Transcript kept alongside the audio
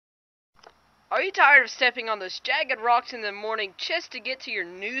Are you tired of stepping on those jagged rocks in the morning just to get to your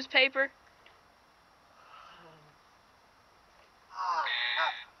newspaper?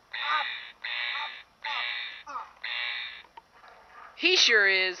 He sure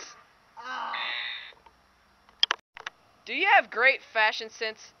is. Do you have great fashion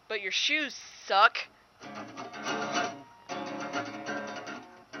sense, but your shoes suck?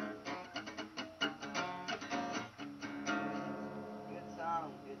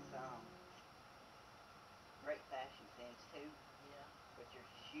 Good song. Great fashion sense too. Yeah. But your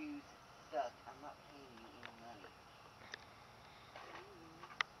shoes suck. I'm not paying you any money.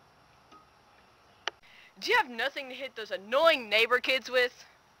 Do you have nothing to hit those annoying neighbor kids with?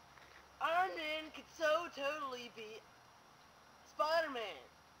 Iron Man could so totally be Spider-Man.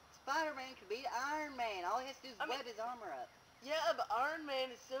 Spider-Man could beat Iron Man. All he has to do is wet his armor up. Yeah, but Iron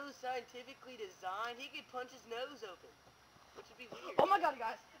Man is so scientifically designed, he could punch his nose open. Which would be weird. Oh my god,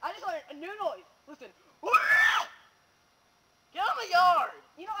 guys. I just heard a new noise. Listen. Get out of my yard!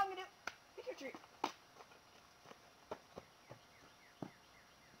 You know what I'm going to do? Get your tree.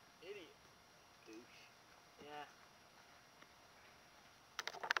 Idiot. Douche. Yeah.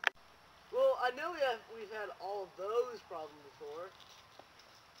 Well, I know we've had all of those problems before.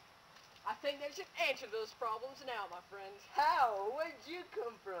 I think they should answer those problems now, my friends. How? Where'd you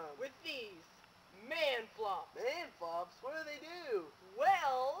come from? With these man flops. Man flops? What do they do?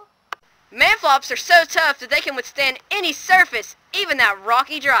 Well, Man flops are so tough that they can withstand any surface, even that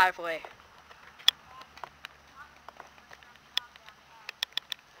rocky driveway.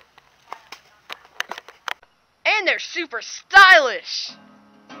 And they're super stylish.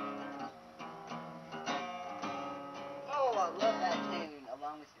 Oh, I love that tune,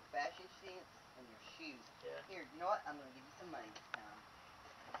 along with your fashion sense and your shoes. Yeah. Here, you know what? I'm going to give you some money this time.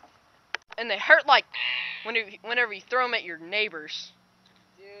 And they hurt like whenever you throw them at your neighbors.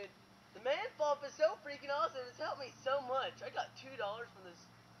 Dude, the man flop is so freaking awesome. It's helped me so much. I got $2 from this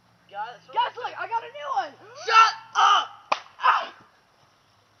guy. guys, look, I got a new one. Shut up! Ah!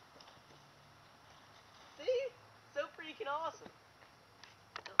 See? So freaking awesome.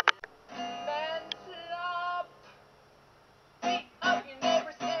 Man flop. Beat up your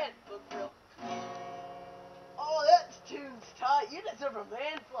neighbor's head. Look real cool. Oh, that tune's tight. You deserve a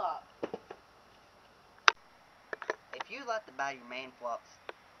man flop. If you'd like to buy your man flops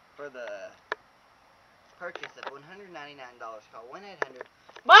for the purchase of $199, call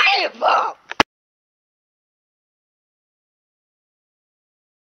 1-800-MAN-FLOP!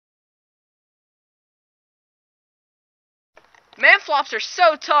 Man flops are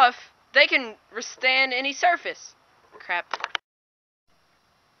so tough, they can withstand any surface. Crap.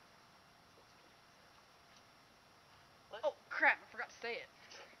 Oh, crap, I forgot to say it.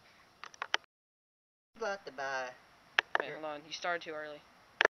 If you'd like to buy... Wait, hold on, you started too early.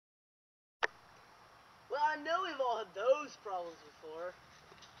 Well, I know we've all had those problems before.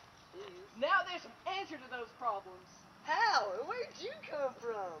 Jeez. Now there's an answer to those problems. How? And where'd you come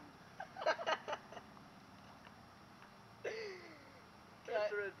from? Press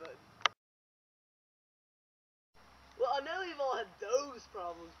the red button. Well, I know we've all had those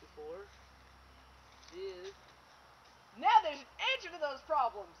problems before. Jeez. Now there's an answer to those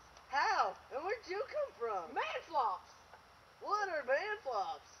problems. How? And where'd you come from? Man flops. What are man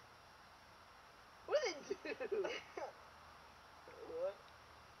flops? What do they do? What?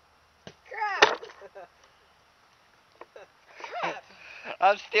 Crap. Crap.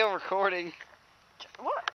 I'm still recording.